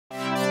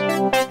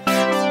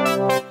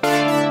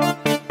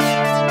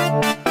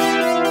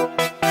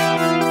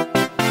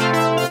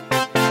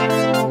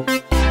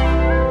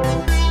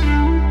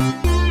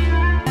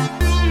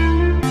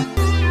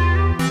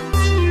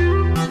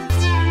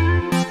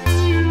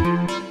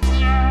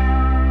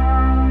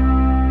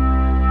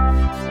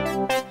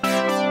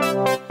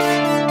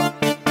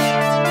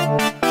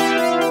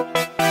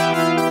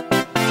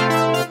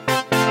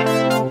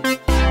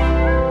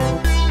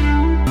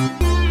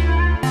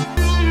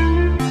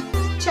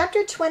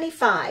Chapter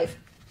 25,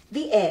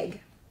 The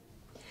Egg.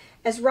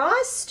 As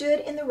Roz stood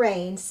in the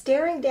rain,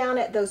 staring down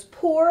at those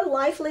poor,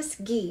 lifeless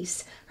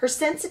geese, her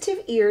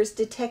sensitive ears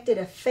detected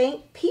a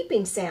faint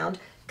peeping sound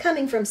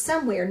coming from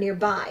somewhere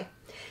nearby.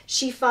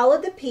 She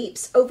followed the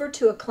peeps over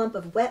to a clump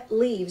of wet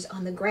leaves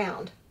on the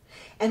ground.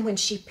 And when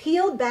she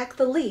peeled back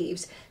the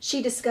leaves,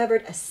 she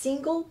discovered a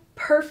single,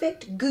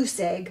 perfect goose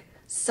egg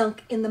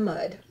sunk in the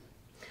mud.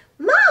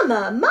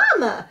 "Mama!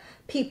 Mama!"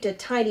 peeped a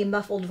tiny,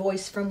 muffled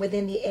voice from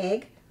within the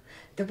egg.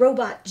 The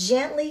robot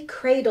gently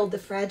cradled the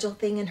fragile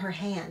thing in her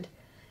hand.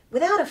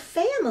 Without a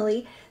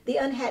family, the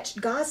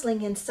unhatched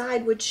gosling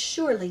inside would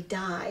surely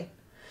die.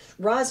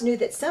 Roz knew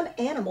that some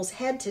animals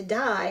had to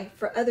die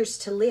for others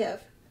to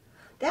live.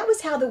 That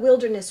was how the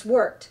wilderness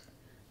worked.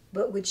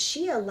 But would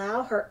she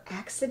allow her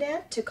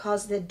accident to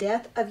cause the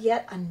death of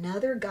yet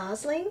another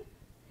gosling?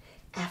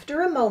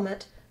 After a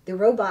moment, the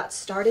robot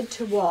started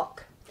to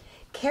walk.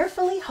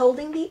 Carefully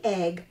holding the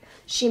egg,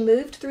 she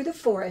moved through the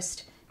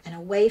forest and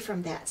away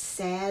from that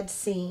sad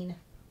scene.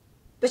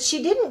 But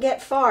she didn't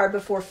get far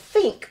before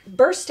Fink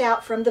burst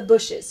out from the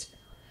bushes.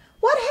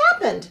 "What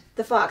happened?"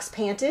 the fox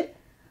panted.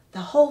 "The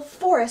whole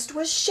forest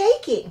was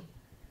shaking."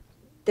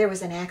 "There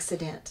was an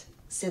accident,"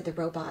 said the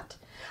robot.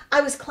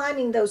 "I was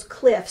climbing those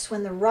cliffs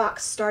when the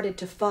rocks started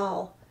to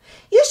fall."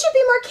 "You should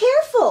be more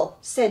careful,"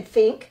 said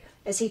Fink,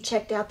 as he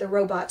checked out the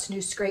robot's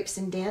new scrapes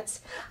and dents.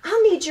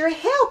 "I'll need your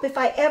help if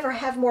I ever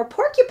have more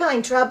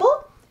porcupine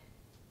trouble."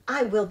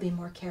 "I will be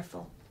more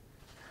careful."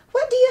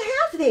 "What do you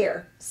have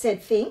there?"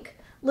 said Fink,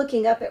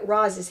 looking up at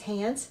Roz's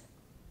hands.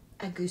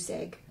 "A goose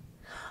egg."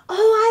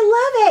 "Oh,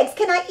 I love eggs.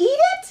 Can I eat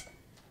it?"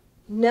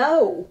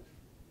 "No."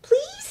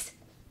 "Please?"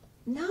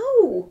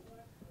 "No."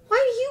 "Why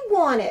do you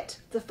want it?"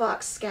 the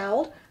fox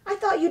scowled. "I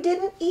thought you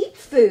didn't eat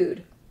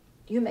food."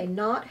 "You may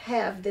not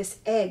have this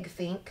egg,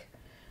 Fink."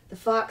 The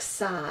fox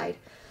sighed.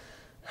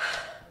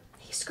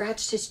 He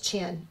scratched his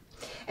chin,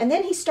 and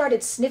then he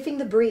started sniffing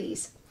the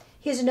breeze.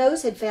 His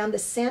nose had found the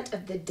scent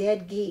of the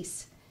dead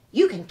geese.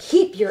 "You can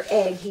keep your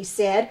egg," he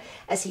said,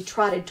 as he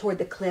trotted toward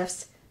the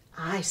cliffs.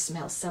 "I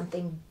smell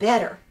something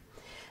better."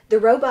 The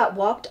robot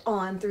walked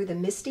on through the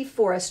misty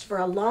forest for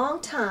a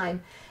long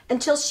time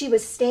until she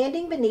was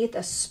standing beneath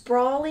a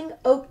sprawling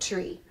oak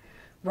tree.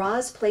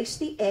 Roz placed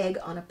the egg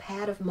on a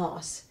pad of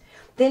moss.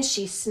 Then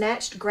she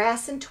snatched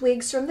grass and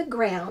twigs from the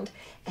ground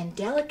and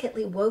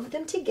delicately wove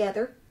them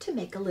together to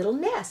make a little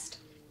nest.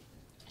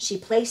 She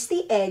placed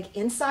the egg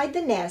inside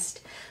the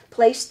nest,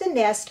 placed the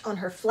nest on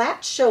her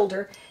flat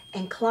shoulder,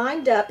 and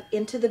climbed up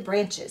into the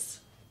branches.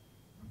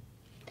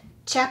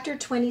 Chapter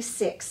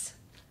 26,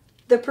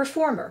 The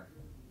Performer.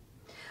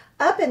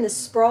 Up in the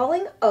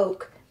sprawling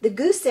oak, the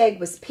goose egg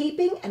was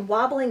peeping and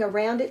wobbling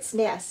around its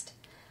nest.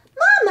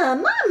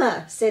 "Mama,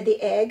 Mama," said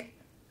the egg.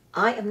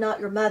 "I am not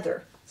your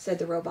mother," said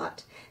the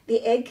robot.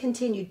 The egg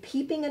continued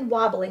peeping and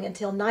wobbling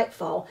until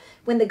nightfall,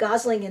 when the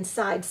gosling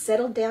inside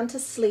settled down to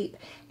sleep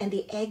and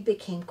the egg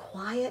became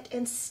quiet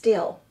and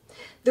still.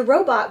 The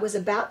robot was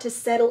about to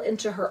settle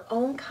into her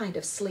own kind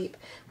of sleep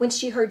when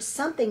she heard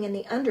something in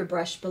the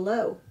underbrush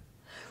below.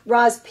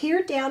 Roz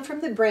peered down from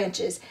the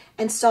branches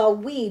and saw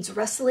weeds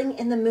rustling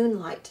in the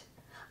moonlight.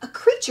 A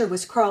creature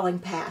was crawling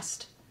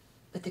past,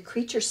 but the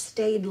creature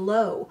stayed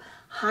low,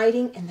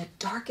 hiding in the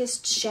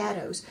darkest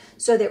shadows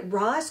so that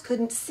Roz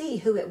couldn't see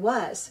who it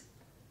was.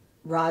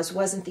 Roz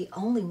wasn't the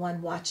only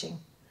one watching.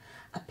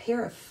 A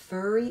pair of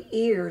furry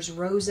ears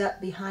rose up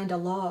behind a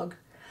log.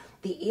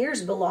 The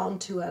ears belonged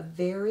to a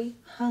very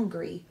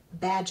hungry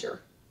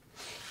badger.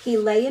 He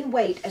lay in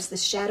wait as the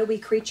shadowy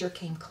creature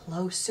came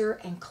closer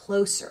and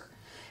closer.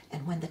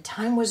 And when the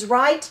time was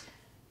right,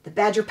 the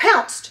badger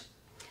pounced.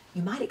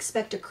 You might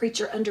expect a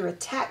creature under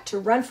attack to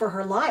run for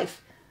her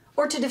life,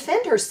 or to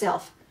defend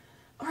herself,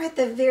 or at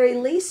the very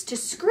least to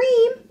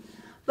scream.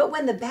 But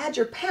when the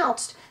badger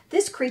pounced,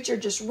 this creature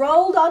just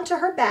rolled onto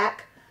her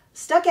back,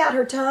 stuck out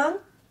her tongue,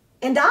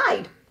 and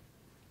died.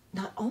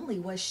 Not only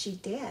was she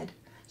dead,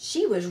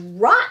 she was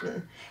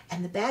rotten,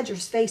 and the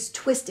badger's face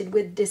twisted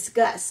with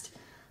disgust.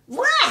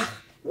 "Blah!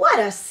 What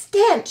a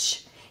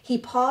stench!" He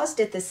paused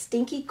at the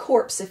stinky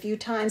corpse a few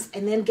times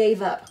and then gave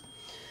up.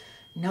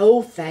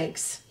 "No,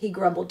 thanks," he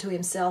grumbled to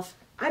himself.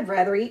 "I'd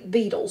rather eat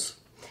beetles."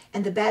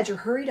 And the badger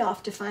hurried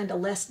off to find a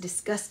less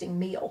disgusting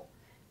meal.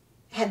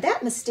 Had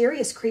that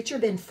mysterious creature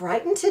been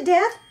frightened to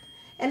death?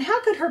 And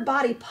how could her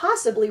body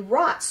possibly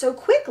rot so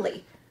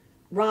quickly?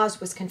 Roz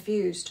was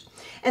confused,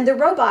 and the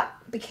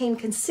robot became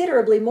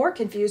considerably more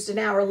confused an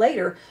hour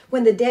later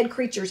when the dead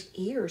creature's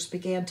ears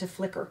began to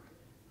flicker.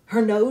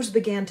 Her nose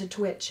began to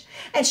twitch,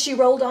 and she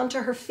rolled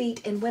onto her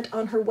feet and went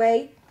on her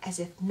way as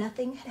if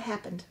nothing had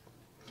happened.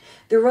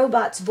 The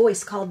robot's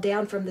voice called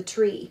down from the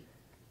tree.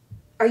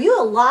 "Are you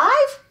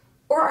alive,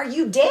 or are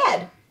you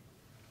dead?"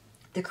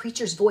 The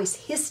creature's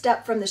voice hissed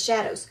up from the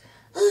shadows.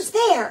 "Who's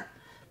there?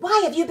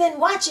 Why have you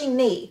been watching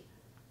me?"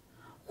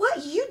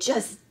 "What you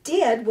just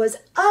did was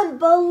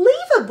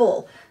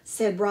unbelievable,"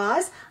 said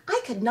Roz.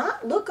 "I could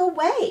not look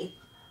away."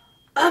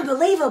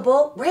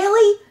 "Unbelievable?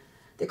 Really?"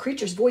 The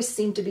creature's voice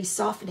seemed to be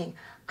softening.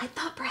 "I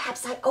thought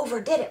perhaps I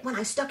overdid it when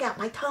I stuck out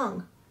my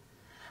tongue."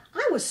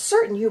 I was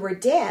certain you were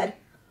dead."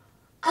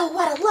 "Oh,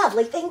 what a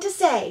lovely thing to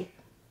say."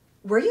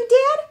 "Were you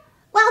dead?"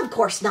 "Well, of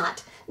course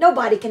not.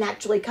 Nobody can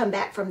actually come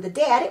back from the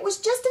dead. It was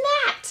just an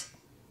act."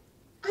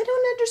 "I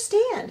don't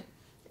understand."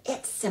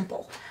 "It's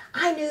simple.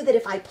 I knew that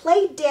if I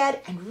played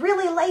dead and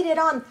really laid it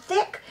on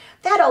thick,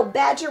 that old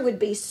badger would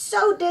be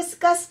so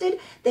disgusted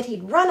that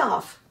he'd run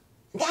off.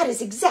 That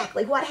is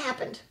exactly what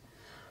happened.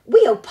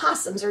 We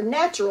opossums are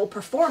natural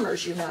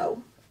performers, you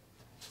know."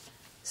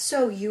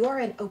 "So you are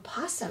an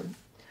opossum."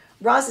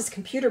 Roz's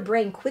computer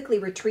brain quickly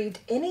retrieved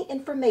any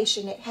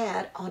information it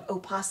had on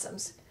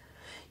opossums.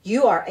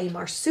 "You are a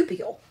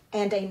marsupial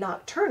and a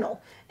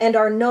nocturnal, and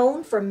are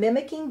known for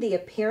mimicking the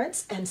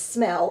appearance and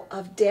smell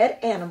of dead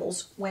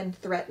animals when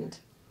threatened."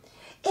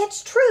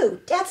 "It's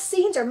true, death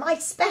scenes are my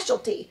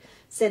specialty,"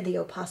 said the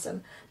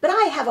opossum, "but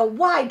I have a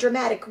wide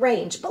dramatic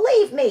range,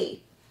 believe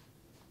me."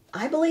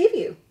 "I believe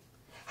you."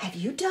 "Have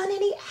you done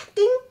any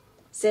acting?"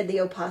 said the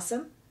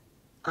opossum.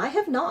 "I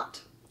have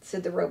not,"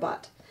 said the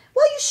robot.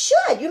 "Well, you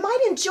should. You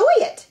might enjoy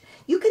it.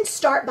 You can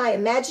start by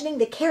imagining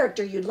the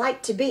character you'd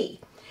like to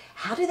be.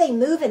 How do they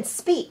move and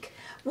speak?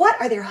 What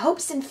are their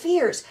hopes and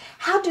fears?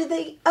 How do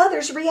the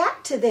others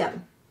react to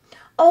them?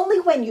 Only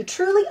when you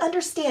truly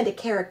understand a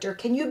character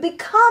can you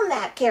become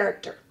that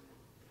character."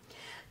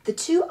 The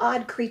two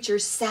odd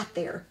creatures sat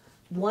there,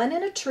 one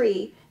in a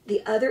tree,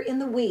 the other in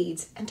the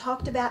weeds, and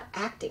talked about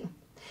acting.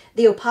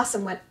 The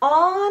opossum went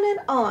on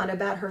and on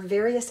about her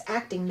various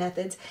acting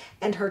methods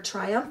and her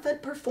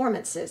triumphant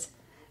performances,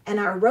 and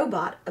our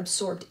robot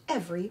absorbed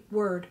every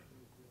word.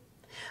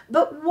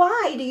 "But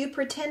why do you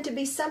pretend to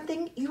be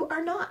something you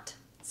are not?"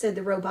 said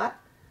the robot.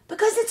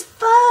 "Because it's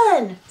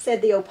fun,"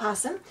 said the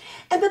opossum,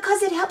 "and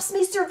because it helps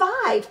me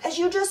survive, as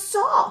you just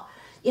saw.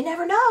 You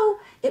never know,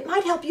 it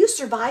might help you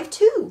survive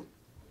too."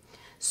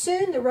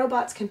 Soon the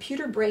robot's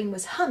computer brain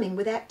was humming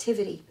with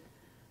activity.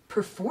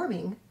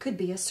 Performing could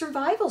be a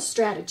survival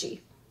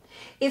strategy.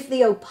 If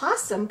the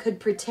opossum could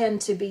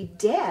pretend to be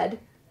dead,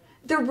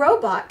 the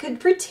robot could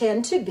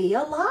pretend to be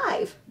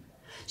alive.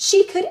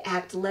 She could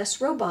act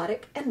less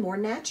robotic and more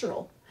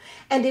natural.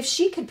 And if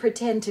she could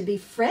pretend to be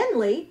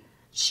friendly,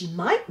 she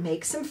might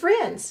make some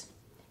friends.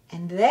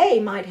 And they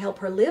might help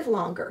her live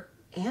longer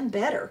and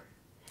better.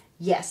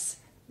 Yes,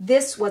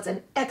 this was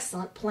an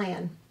excellent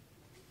plan.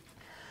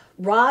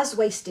 Roz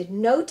wasted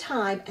no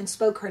time and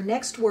spoke her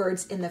next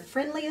words in the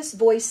friendliest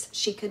voice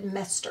she could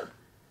muster.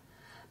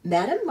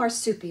 "Madam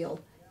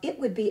Marsupial, it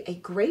would be a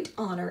great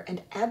honor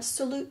and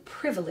absolute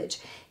privilege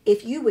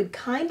if you would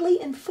kindly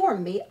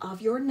inform me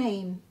of your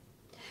name."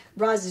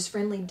 Roz's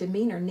friendly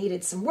demeanor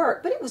needed some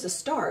work, but it was a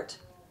start.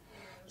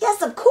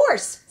 "Yes, of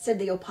course," said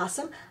the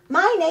opossum.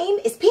 "My name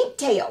is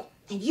Pinktail,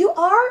 and you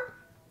are—"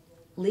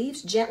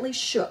 Leaves gently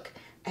shook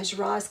as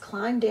Roz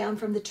climbed down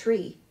from the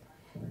tree.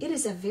 "It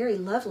is a very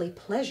lovely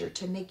pleasure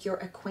to make your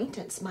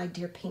acquaintance, my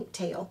dear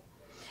Pinktail."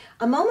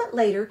 A moment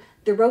later,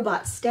 the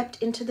robot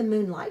stepped into the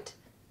moonlight.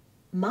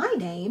 "My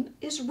name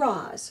is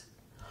Roz."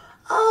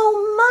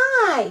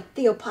 "Oh, my!"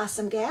 the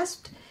opossum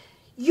gasped.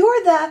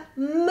 "You're the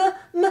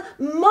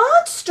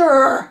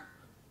monster!"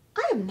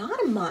 "I am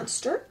not a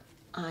monster.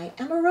 I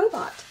am a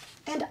robot,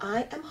 and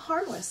I am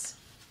harmless."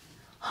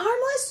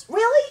 "Harmless?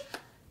 Really?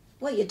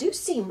 Well, you do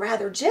seem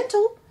rather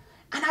gentle.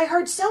 And I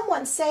heard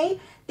someone say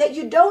that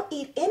you don't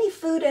eat any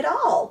food at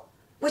all,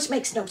 which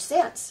makes no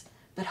sense.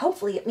 But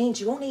hopefully it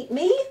means you won't eat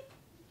me."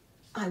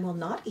 "I will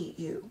not eat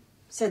you,"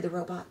 said the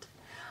robot.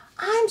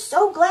 "I'm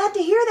so glad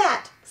to hear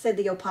that," said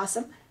the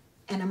opossum.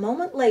 And a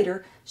moment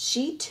later,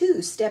 she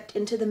too stepped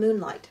into the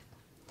moonlight.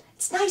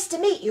 "It's nice to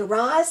meet you,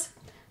 Roz."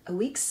 A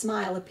weak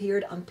smile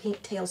appeared on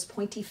Pinktail's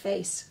pointy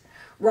face.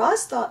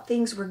 Roz thought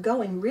things were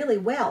going really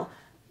well,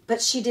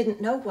 but she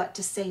didn't know what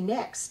to say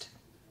next.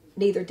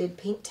 Neither did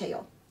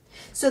Pinktail.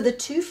 So the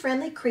two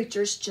friendly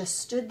creatures just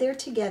stood there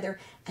together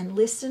and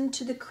listened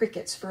to the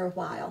crickets for a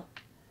while.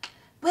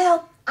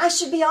 "Well, I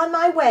should be on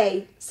my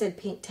way," said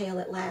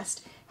Pinktail at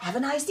last. "Have a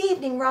nice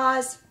evening,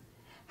 Roz."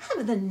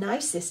 "Have the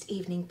nicest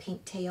evening,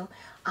 Pinktail.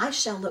 I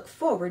shall look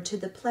forward to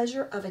the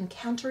pleasure of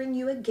encountering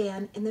you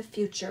again in the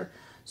future.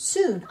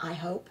 Soon, I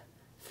hope.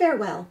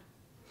 Farewell."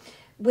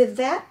 With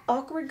that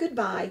awkward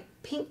goodbye,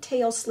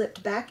 Pinktail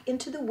slipped back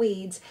into the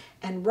weeds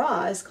and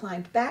Roz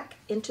climbed back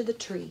into the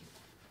tree.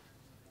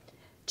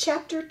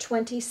 Chapter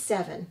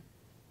 27.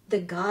 The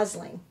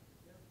Gosling.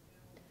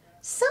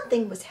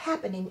 Something was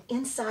happening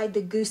inside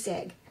the goose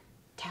egg.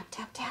 Tap,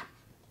 tap, tap.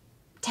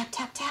 Tap,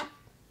 tap, tap.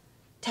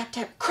 Tap,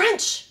 tap,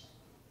 crunch!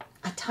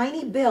 A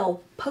tiny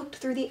bill poked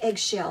through the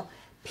eggshell,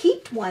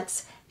 peeped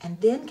once, and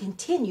then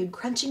continued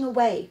crunching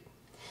away.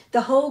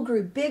 The hole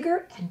grew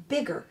bigger and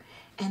bigger,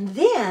 and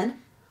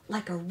then,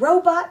 like a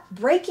robot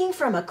breaking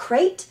from a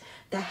crate,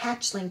 the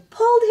hatchling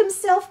pulled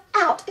himself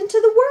out into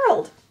the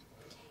world.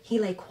 He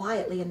lay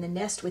quietly in the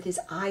nest with his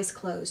eyes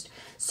closed,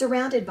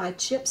 surrounded by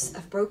chips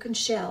of broken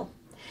shell.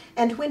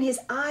 And when his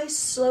eyes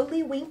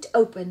slowly winked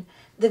open,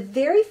 the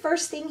very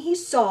first thing he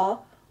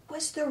saw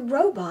was the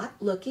robot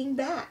looking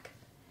back.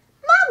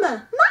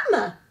 "Mama,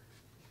 Mama!"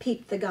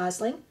 peeped the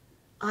gosling.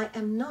 "I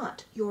am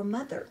not your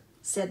mother,"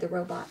 said the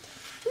robot.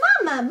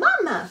 "Mama,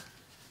 Mama!"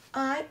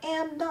 I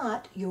am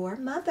not your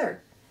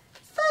mother.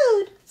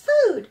 Food,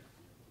 food.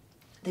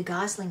 The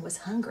gosling was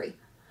hungry.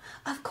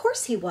 Of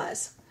course he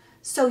was.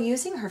 So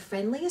using her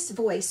friendliest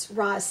voice,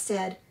 Roz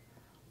said,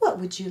 "What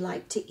would you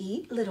like to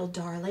eat, little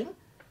darling?"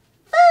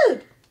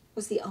 "Food,"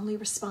 was the only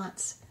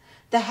response.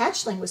 The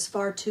hatchling was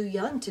far too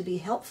young to be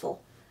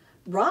helpful.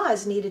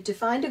 Roz needed to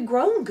find a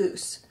grown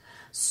goose.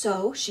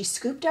 So she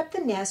scooped up the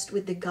nest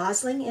with the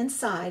gosling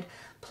inside,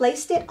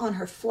 placed it on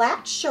her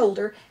flat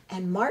shoulder,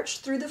 and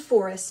marched through the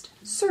forest,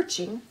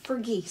 searching for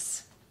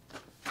geese.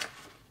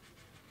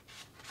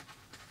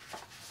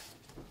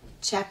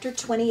 Chapter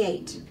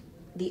 28,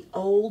 The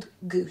Old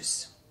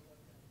Goose.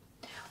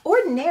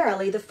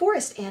 Ordinarily, the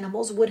forest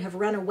animals would have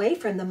run away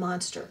from the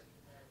monster,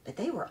 but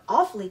they were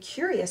awfully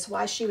curious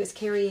why she was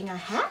carrying a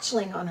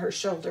hatchling on her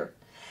shoulder.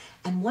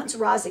 And once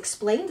Roz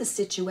explained the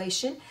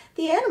situation,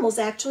 the animals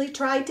actually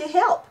tried to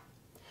help.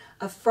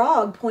 A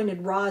frog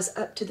pointed Roz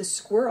up to the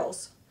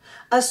squirrels.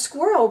 A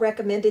squirrel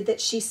recommended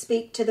that she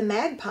speak to the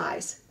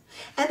magpies.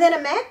 And then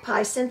a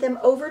magpie sent them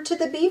over to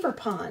the beaver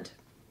pond.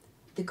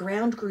 The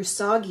ground grew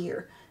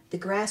soggier, the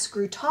grass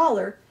grew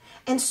taller,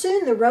 and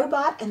soon the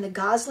robot and the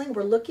gosling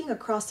were looking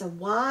across a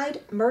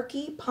wide,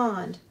 murky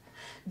pond.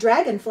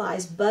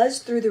 Dragonflies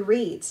buzzed through the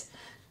reeds.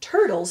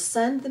 Turtles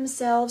sunned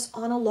themselves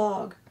on a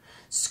log.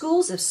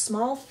 Schools of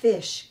small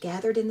fish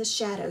gathered in the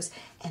shadows,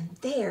 and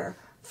there,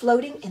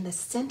 floating in the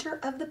center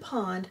of the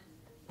pond,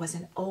 was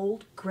an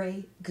old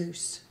gray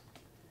goose.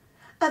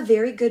 "A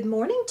very good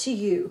morning to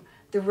you,"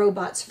 the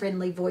robot's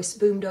friendly voice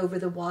boomed over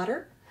the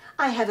water.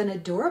 "I have an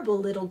adorable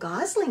little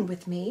gosling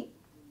with me."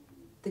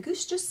 The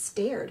goose just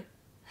stared.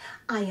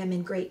 "I am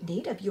in great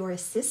need of your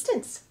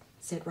assistance,"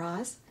 said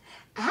Roz.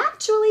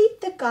 "Actually,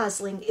 the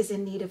gosling is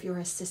in need of your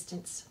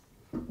assistance."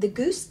 The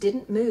goose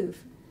didn't move.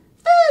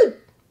 "Food!"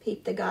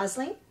 peeped the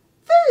gosling.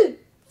 "Food!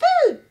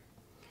 Food!"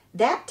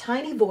 That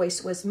tiny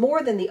voice was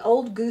more than the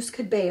old goose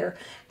could bear,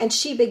 and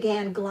she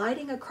began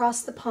gliding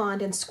across the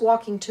pond and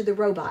squawking to the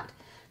robot.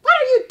 "What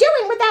are you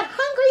doing with that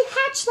hungry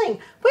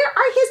hatchling? Where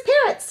are his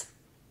parents?"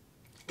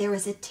 "There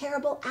was a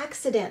terrible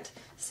accident,"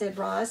 said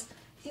Roz.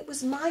 "It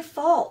was my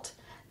fault.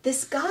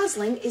 This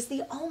gosling is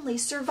the only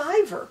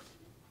survivor."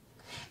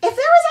 "If there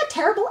was a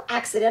terrible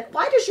accident,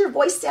 why does your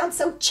voice sound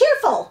so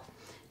cheerful?"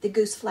 The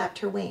goose flapped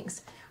her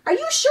wings. "Are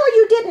you sure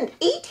you didn't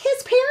eat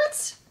his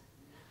parents?"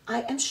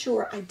 "I am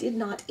sure I did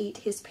not eat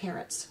his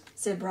parents,"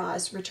 said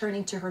Roz,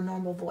 returning to her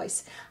normal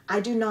voice. "I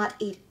do not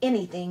eat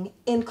anything,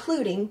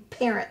 including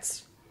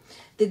parents."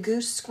 The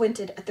goose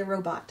squinted at the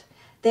robot.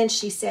 Then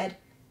she said,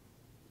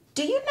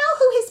 "Do you know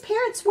who his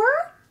parents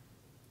were?"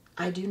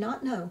 "I do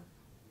not know."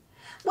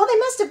 "Well, they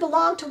must have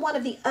belonged to one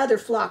of the other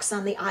flocks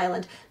on the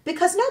island,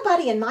 because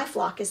nobody in my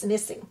flock is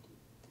missing."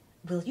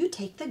 "Will you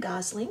take the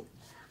gosling?"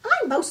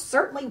 "I most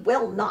certainly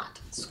will not,"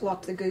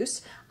 squawked the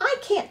goose. "I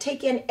can't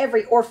take in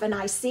every orphan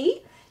I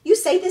see. You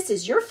say this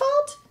is your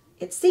fault?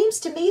 It seems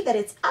to me that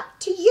it's up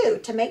to you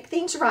to make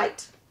things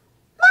right."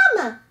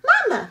 "Mama,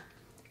 Mama,"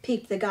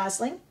 peeped the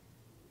gosling.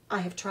 "I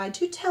have tried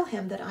to tell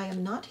him that I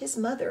am not his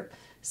mother,"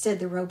 said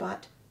the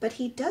robot, "but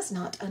he does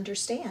not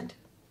understand."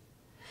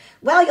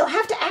 "Well, you'll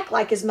have to act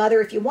like his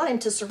mother if you want him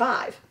to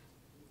survive."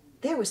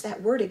 There was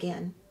that word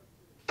again.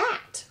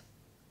 Act.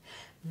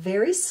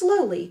 Very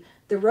slowly,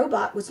 the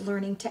robot was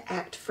learning to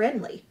act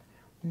friendly.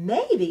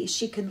 Maybe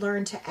she could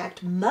learn to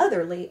act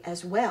motherly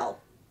as well.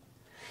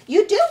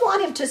 "You do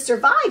want him to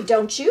survive,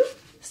 don't you?"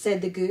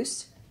 said the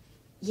goose.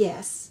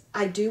 "Yes,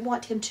 I do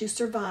want him to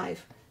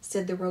survive,"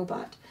 said the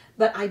robot,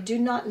 "but I do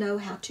not know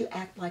how to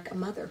act like a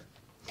mother."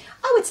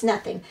 "Oh, it's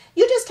nothing.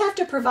 You just have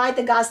to provide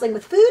the gosling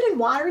with food and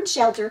water and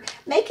shelter,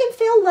 make him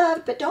feel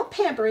loved, but don't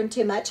pamper him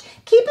too much,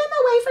 keep him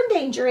away from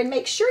danger, and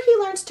make sure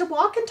he learns to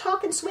walk and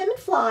talk and swim and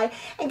fly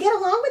and get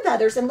along with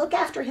others and look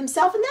after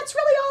himself, and that's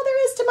really all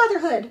there is to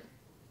motherhood."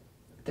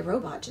 The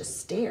robot just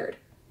stared.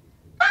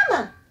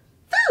 "Mama,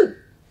 food,"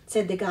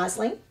 said the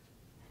gosling.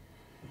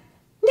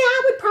 "Now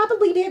would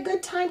probably be a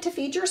good time to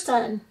feed your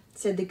son,"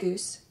 said the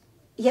goose.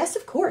 "Yes,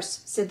 of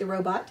course," said the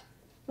robot.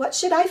 "What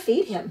should I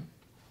feed him?"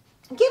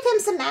 "Give him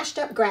some mashed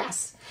up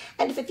grass,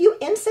 and if a few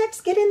insects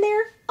get in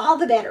there, all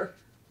the better."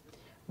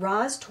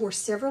 Roz tore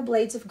several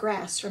blades of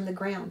grass from the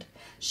ground.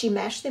 She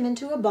mashed them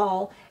into a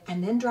ball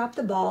and then dropped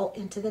the ball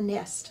into the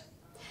nest.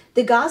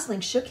 The gosling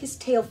shook his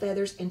tail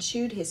feathers and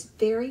chewed his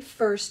very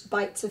first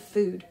bites of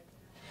food.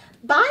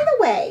 "By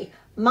the way,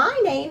 my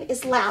name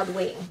is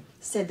Loudwing,"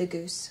 said the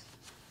goose.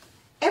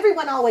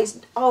 "Everyone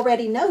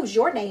already knows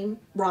your name,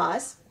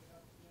 Roz.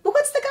 But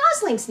what's the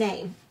gosling's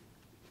name?"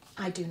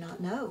 "I do not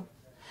know."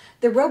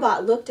 The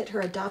robot looked at her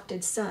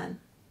adopted son.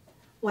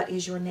 "What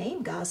is your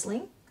name,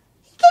 gosling?"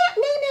 "He can't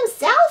name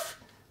himself,"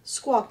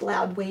 squawked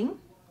Loudwing.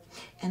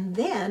 And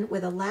then,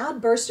 with a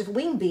loud burst of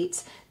wing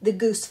beats, the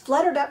goose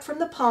fluttered up from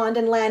the pond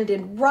and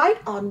landed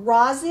right on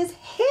Roz's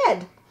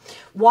head.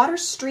 Water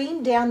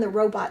streamed down the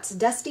robot's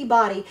dusty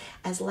body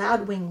as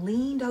Loudwing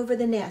leaned over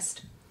the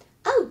nest.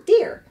 "Oh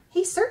dear,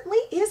 he certainly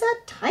is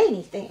a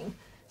tiny thing,"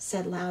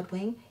 said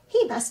Loudwing.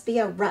 "He must be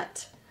a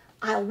runt.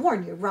 I'll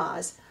warn you,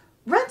 Roz.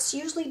 Runts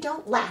usually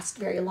don't last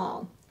very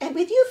long. And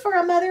with you for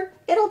a mother,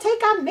 it'll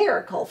take a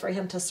miracle for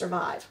him to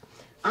survive.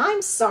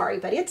 I'm sorry,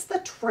 but it's the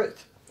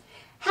truth.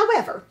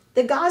 However,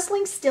 the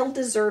gosling still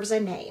deserves a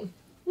name.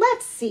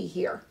 Let's see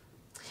here.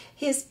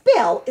 His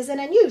bill is an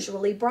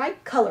unusually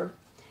bright color.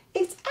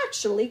 It's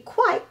actually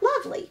quite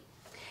lovely.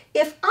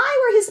 If I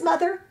were his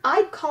mother,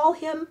 I'd call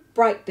him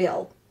Bright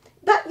Bill.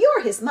 But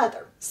you're his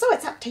mother, so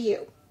it's up to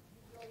you.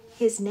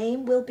 His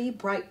name will be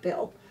Bright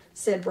Bill,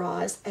 said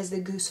Roz as the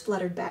goose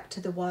fluttered back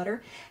to the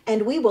water,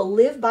 and we will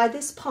live by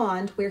this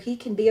pond where he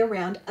can be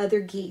around other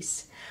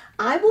geese.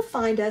 I will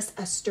find us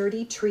a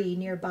sturdy tree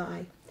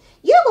nearby.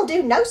 You will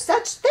do no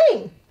such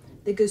thing.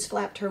 The goose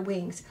flapped her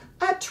wings.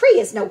 A tree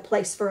is no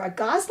place for a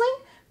gosling.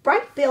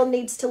 Bright Bill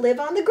needs to live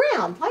on the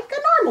ground like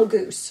a normal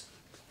goose.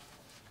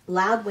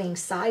 Loudwing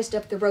sized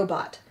up the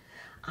robot.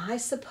 I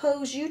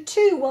suppose you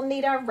too will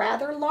need a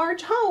rather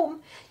large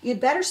home. You'd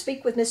better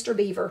speak with Mr.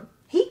 Beaver.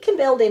 He can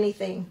build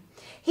anything.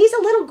 He's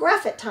a little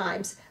gruff at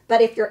times,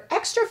 but if you're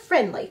extra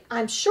friendly,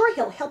 I'm sure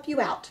he'll help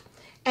you out.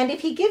 And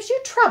if he gives you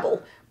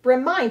trouble,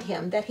 remind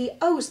him that he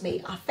owes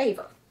me a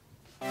favor.